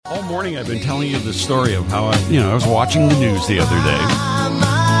All morning I've been telling you the story of how I was watching the news the other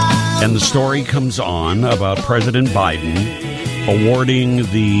day, and the story comes on about President Biden awarding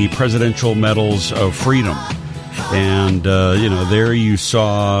the Presidential Medals of Freedom. And, there you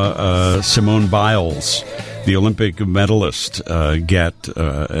saw Simone Biles, the Olympic medalist, get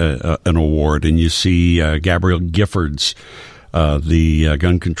an award. And you see Gabrielle Giffords, the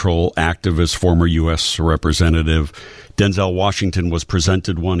gun control activist, former U.S. representative. Denzel Washington was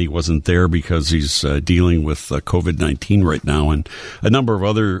presented one. He wasn't there because he's dealing with COVID-19 right now, and a number of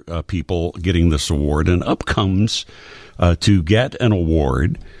other people getting this award. And up comes to get an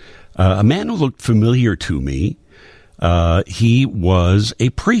award a man who looked familiar to me. He was a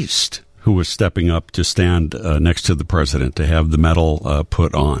priest who was stepping up to stand next to the president to have the medal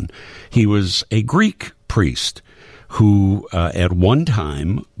put on. He was a Greek priest who at one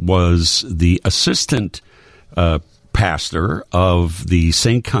time was the assistant pastor of the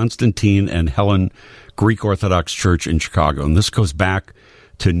St. Constantine and Helen Greek Orthodox Church in Chicago. And this goes back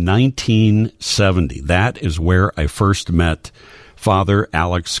to 1970. That is where I first met Father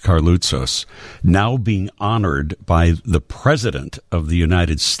Alex Karloutsos, now being honored by the President of the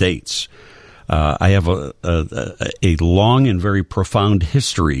United States. I have a long and very profound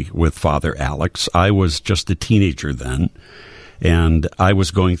history with Father Alex. I was just a teenager then, and I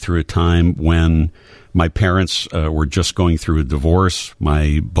was going through a time when my parents were just going through a divorce.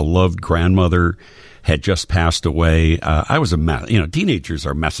 My beloved grandmother had just passed away. I was a mess. Teenagers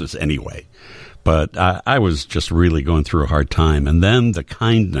are messes anyway. But I was just really going through a hard time. And then the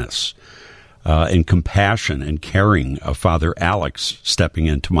kindness and compassion and caring of Father Alex stepping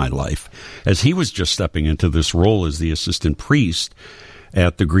into my life, as he was just stepping into this role as the assistant priest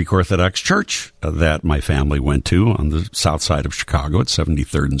at the Greek Orthodox Church that my family went to on the south side of Chicago at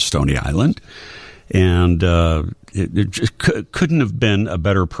 73rd and Stony Island. And it just couldn't have been a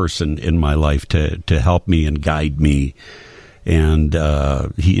better person in my life to help me and guide me. And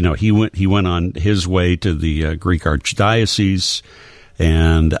he went on his way to the Greek Archdiocese,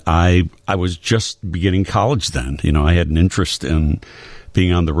 and I was just beginning college then. I had an interest in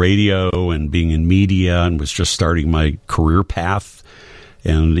being on the radio and being in media, and was just starting my career path.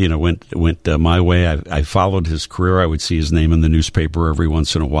 And went my way. I followed his career. I would see his name in the newspaper every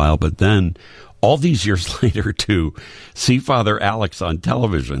once in a while, but then, all these years later, to see Father Alex on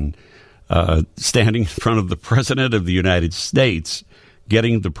television, standing in front of the President of the United States,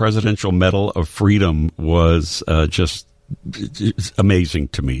 getting the Presidential Medal of Freedom was just amazing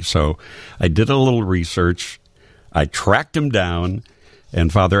to me. So I did a little research. I tracked him down,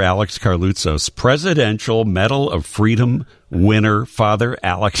 and Father Alex Karloutsos, Presidential Medal of Freedom winner, Father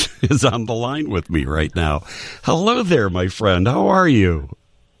Alex, is on the line with me right now. Hello there, my friend. How are you?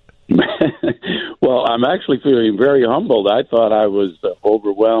 Well, I'm actually feeling very humbled. I thought I was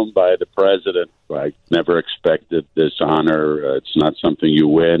overwhelmed by the president. I never expected this honor. It's not something you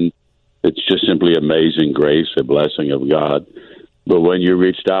win. It's just simply amazing grace, a blessing of God. But when you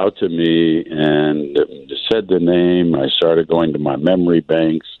reached out to me and said the name, I started going to my memory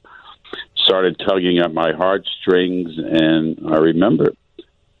banks, started tugging at my heartstrings, and I remember.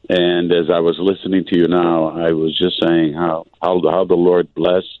 And as I was listening to you now, I was just saying how the Lord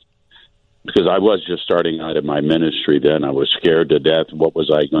blessed. Because I was just starting out in my ministry then. I was scared to death. What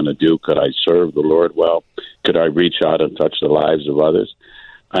was I going to do? Could I serve the Lord well? Could I reach out and touch the lives of others?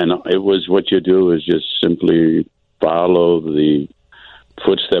 And it was what you do is just simply follow the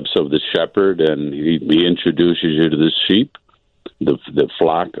footsteps of the shepherd, and he introduces you to the sheep, the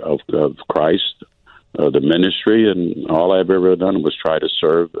flock of Christ, the ministry, and all I've ever done was try to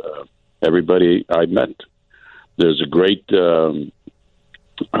serve everybody I met. There's a great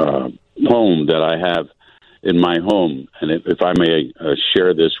poem that I have in my home, and if I may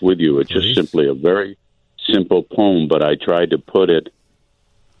share this with you, it's just simply a very simple poem, but I tried to put it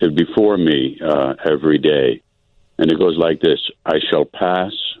before me every day, and it goes like this: I shall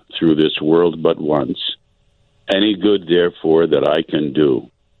pass through this world but once. Any good, therefore, that I can do,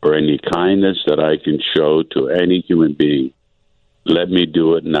 or any kindness that I can show to any human being, let me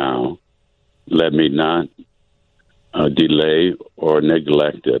do it now. Let me not delay or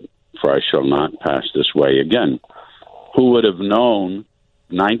neglect it, for I shall not pass this way again. Who would have known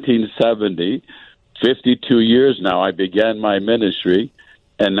 1970, 52 years now, I began my ministry,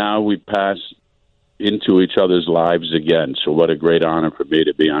 and now we pass into each other's lives again. So what a great honor for me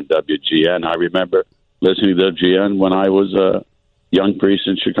to be on WGN. I remember listening to WGN when I was a young priest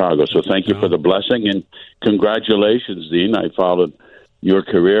in Chicago. So thank you for the blessing, and congratulations, Dean. I followed your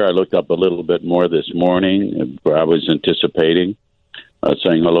career. I looked up a little bit more this morning, where I was anticipating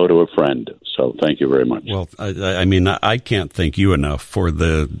saying hello to a friend. So thank you very much. Well, I mean, I can't thank you enough for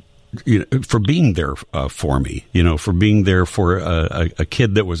for being there for me, for being there for a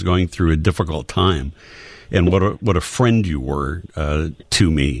kid that was going through a difficult time, and what a friend you were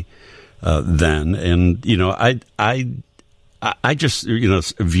to me then. And I just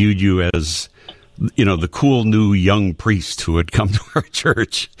viewed you as the cool new young priest who had come to our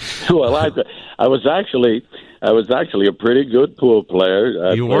church. Well, I was actually a pretty good pool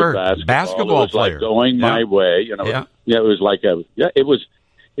player. You were basketball player, like going my way. Yeah, it was like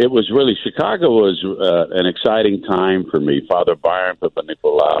it was really, Chicago was an exciting time for me. Father Byron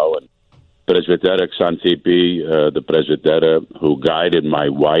Papanicolaou and Presbytera Xantipi, the Presbytera who guided my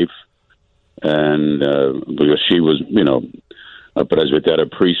wife, and because she was a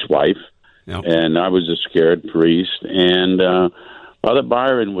Presbytera priest's wife. Yep. And I was a scared priest. And Father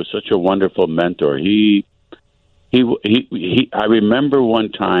Byron was such a wonderful mentor. He I remember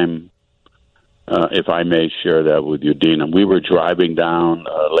one time, if I may share that with you, Dean, we were driving down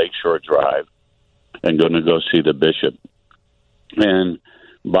Lakeshore Drive and going to go see the bishop. And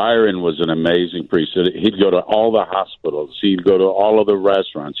Byron was an amazing priest. He'd go to all the hospitals. He'd go to all of the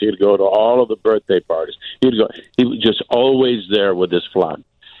restaurants. He'd go to all of the birthday parties. He was just always there with his flock.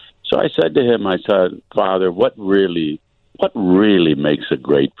 So I said to him, Father, what really makes a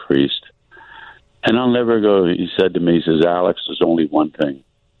great priest? And I'll never go, he said to me, he says, Alex, there's only one thing,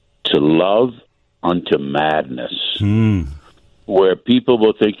 to love unto madness, where people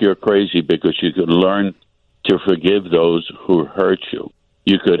will think you're crazy because you could learn to forgive those who hurt you.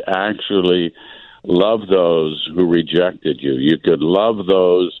 You could actually love those who rejected you. You could love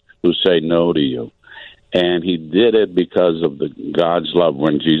those who say no to you. And he did it because of God's love.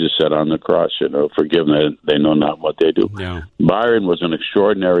 When Jesus said on the cross, forgive them, they know not what they do. Yeah. Byron was an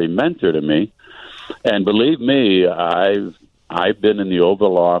extraordinary mentor to me. And believe me, I've been in the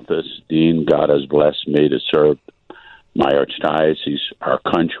Oval Office, Dean. God has blessed me to serve my archdiocese, our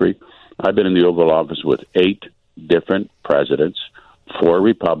country. I've been in the Oval Office with 8 different presidents, 4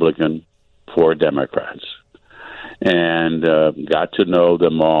 Republican, 4 Democrats, and got to know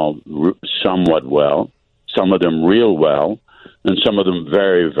them all somewhat well. Some of them real well, and some of them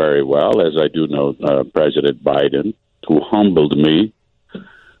very, very well, as I do know President Biden, who humbled me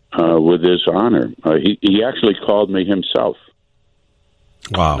with his honor. He actually called me himself.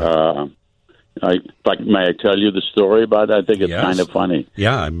 Wow. May I tell you the story about that? I think it's kind of funny.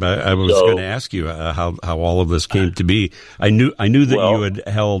 Yeah, I was going to ask you how all of this came to be. I knew that you had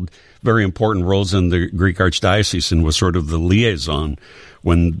held very important roles in the Greek Archdiocese and was sort of the liaison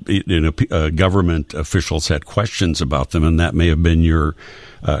when government officials had questions about them, and that may have been your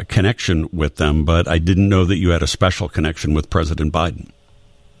connection with them. But I didn't know that you had a special connection with President Biden.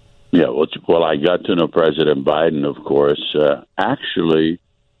 Yeah, well, I got to know President Biden, of course, actually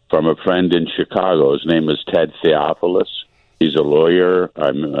from a friend in Chicago. His name is Ted Theophilus. He's a lawyer.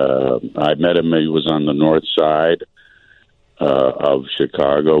 I met him. He was on the north side of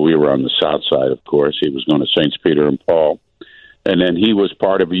Chicago. We were on the south side, of course. He was going to St. Peter and Paul. And then he was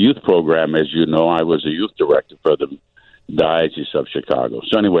part of a youth program. As you know, I was a youth director for the Diocese of Chicago.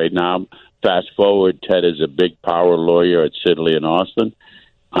 So anyway, now fast forward, Ted is a big power lawyer at Sidley and Austin.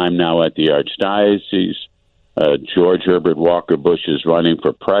 I'm now at the Archdiocese. George Herbert Walker Bush is running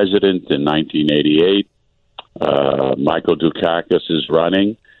for president in 1988. Michael Dukakis is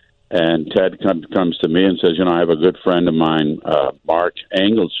running. And Ted comes to me and says, I have a good friend of mine, Mark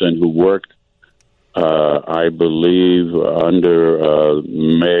Engelson, who worked, I believe, under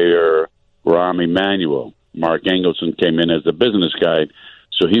Mayor Rahm Emanuel. Mark Engelson came in as a business guy,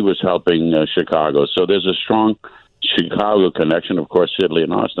 so he was helping Chicago. So there's a strong Chicago connection, of course, Sidley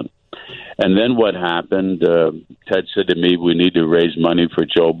and Austin. And then what happened, Ted said to me, we need to raise money for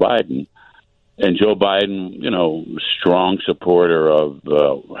Joe Biden. And Joe Biden, strong supporter of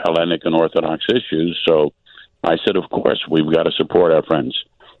Hellenic and Orthodox issues. So I said, of course, we've got to support our friends.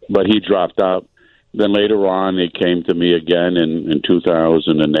 But he dropped out. Then later on, he came to me again in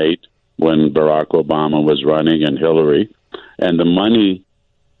 2008 when Barack Obama was running and Hillary. And the money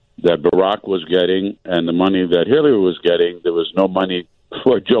that Barack was getting and the money that Hillary was getting, there was no money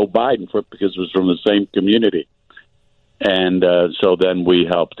for Joe Biden because it was from the same community. And so then we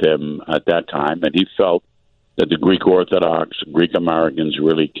helped him at that time, and he felt that the Greek Orthodox, Greek Americans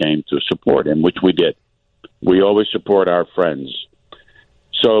really came to support him, which we did. We always support our friends.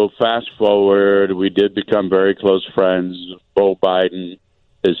 So fast forward, we did become very close friends. Beau Biden,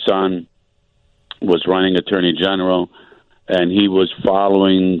 his son, was running attorney general, and he was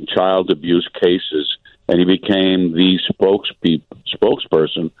following child abuse cases, and he became the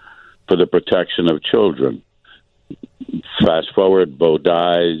spokesperson for the protection of children. fast forward, Bo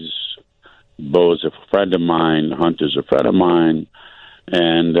dies. Bo is a friend of mine. Hunter's a friend of mine.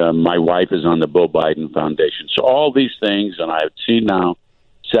 And my wife is on the Bo Biden Foundation. So all these things, and I've seen now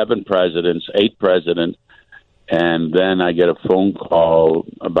 7 presidents, 8 presidents, and then I get a phone call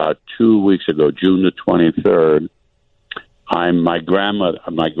about 2 weeks ago, June the 23rd. My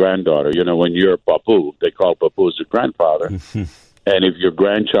granddaughter, when you're a papu, they call papus a grandfather. And if your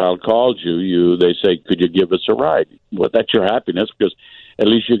grandchild calls you, they say, could you give us a ride? Well, that's your happiness, because at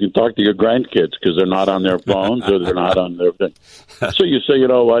least you can talk to your grandkids, because they're not on their phones or they're not on their thing. So you say, you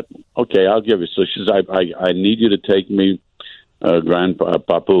know what? Okay, I'll give you. So she says, I need you to take me,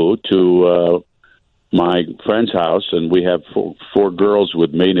 Papu, to my friend's house, and we have 4 girls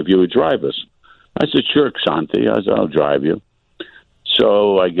with me, and if you would drive us. I said, sure, Xanthi. I said, I'll drive you.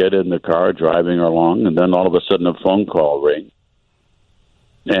 So I get in the car, driving along, and then all of a sudden a phone call rings.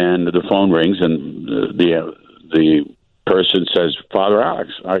 And the phone rings, and the person says, Father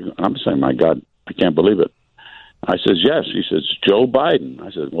Alex. I'm saying, my God, I can't believe it. I says, yes. He says, Joe Biden.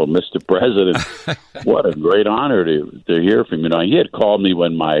 I said, well, Mr. President, what a great honor to hear from you. He had called me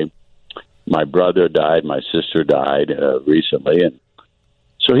when my brother died, my sister died recently, and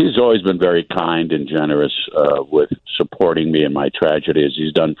so he's always been very kind and generous with supporting me in my tragedy, as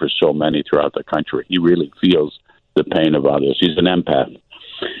he's done for so many throughout the country. He really feels the pain of others. He's an empath.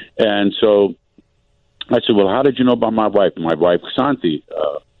 And so I said, well, how did you know about my wife? My wife, Xanthi,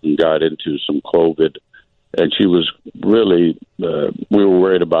 got into some COVID, and she was really, we were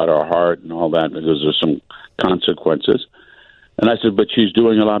worried about our heart and all that because of some consequences. And I said, but she's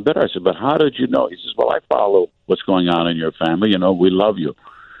doing a lot better. I said, but how did you know? He says, well, I follow what's going on in your family. We love you.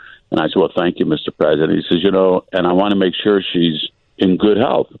 And I said, well, thank you, Mr. President. He says, and I want to make sure she's in good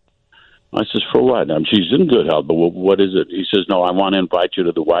health. I says, for what? She's in good health, but what is it? He says, no, I want to invite you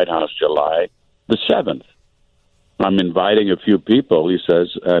to the White House July the 7th. I'm inviting a few people, he says,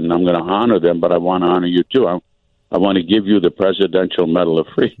 and I'm going to honor them, but I want to honor you too. I want to give you the Presidential Medal of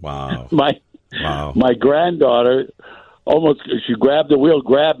Freedom. Wow. My granddaughter, she grabbed the wheel,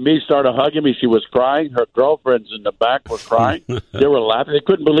 grabbed me, started hugging me. She was crying. Her girlfriends in the back were crying. They were laughing. They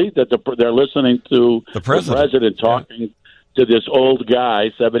couldn't believe that they're listening to the president talking to this old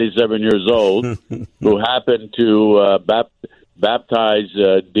guy, 77 years old, who happened to baptize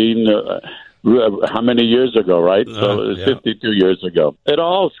Dean how many years ago, right? So it was 52 years ago. It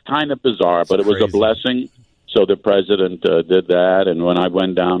all is kind of bizarre, but it was a blessing. So the president did that, and when I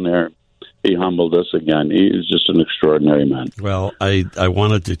went down there, he humbled us again. He is just an extraordinary man. Well, I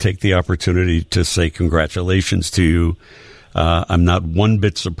wanted to take the opportunity to say congratulations to you. I'm not one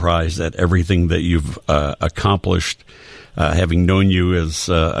bit surprised at everything that you've accomplished, having known you as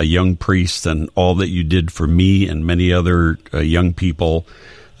a young priest and all that you did for me and many other young people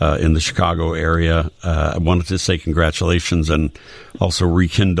in the Chicago area. I wanted to say congratulations and also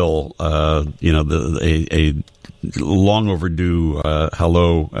rekindle, a long overdue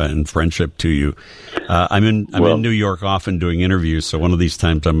hello and friendship to you. I'm in New York often doing interviews, so one of these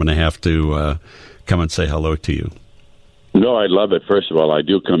times I'm going to have to come and say hello to you. No, I love it. First of all, I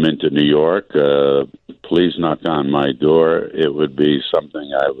do come into New York. Please knock on my door. It would be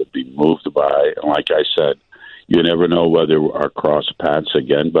something I would be moved by. Like I said, you never know whether our cross paths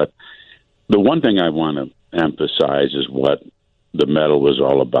again. But the one thing I want to emphasize is what the medal was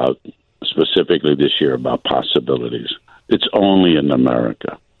all about, specifically this year, about possibilities. It's only in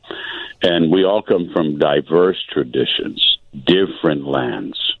America. And we all come from diverse traditions, different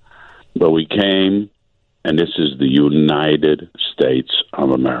lands. But we came, and this is the United States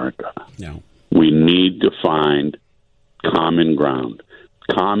of America. Yeah. We need to find common ground.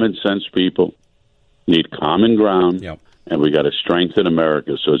 Common sense people need common ground, and we got to strengthen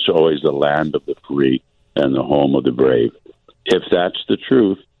America so it's always the land of the free and the home of the brave. If that's the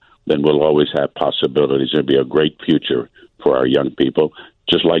truth, then we'll always have possibilities. There'll be a great future for our young people,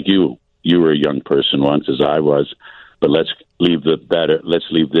 just like you. You were a young person once, as I was. But let's leave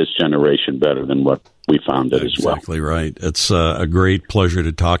this generation better than what we found it as well. Exactly right. It's a great pleasure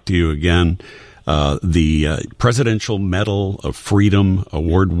to talk to you again. The Presidential Medal of Freedom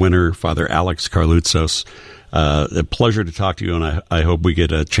Award winner, Father Alex Carloutsos. A pleasure to talk to you, and I hope we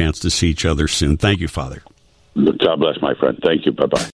get a chance to see each other soon. Thank you, Father. God bless, my friend. Thank you. Bye-bye.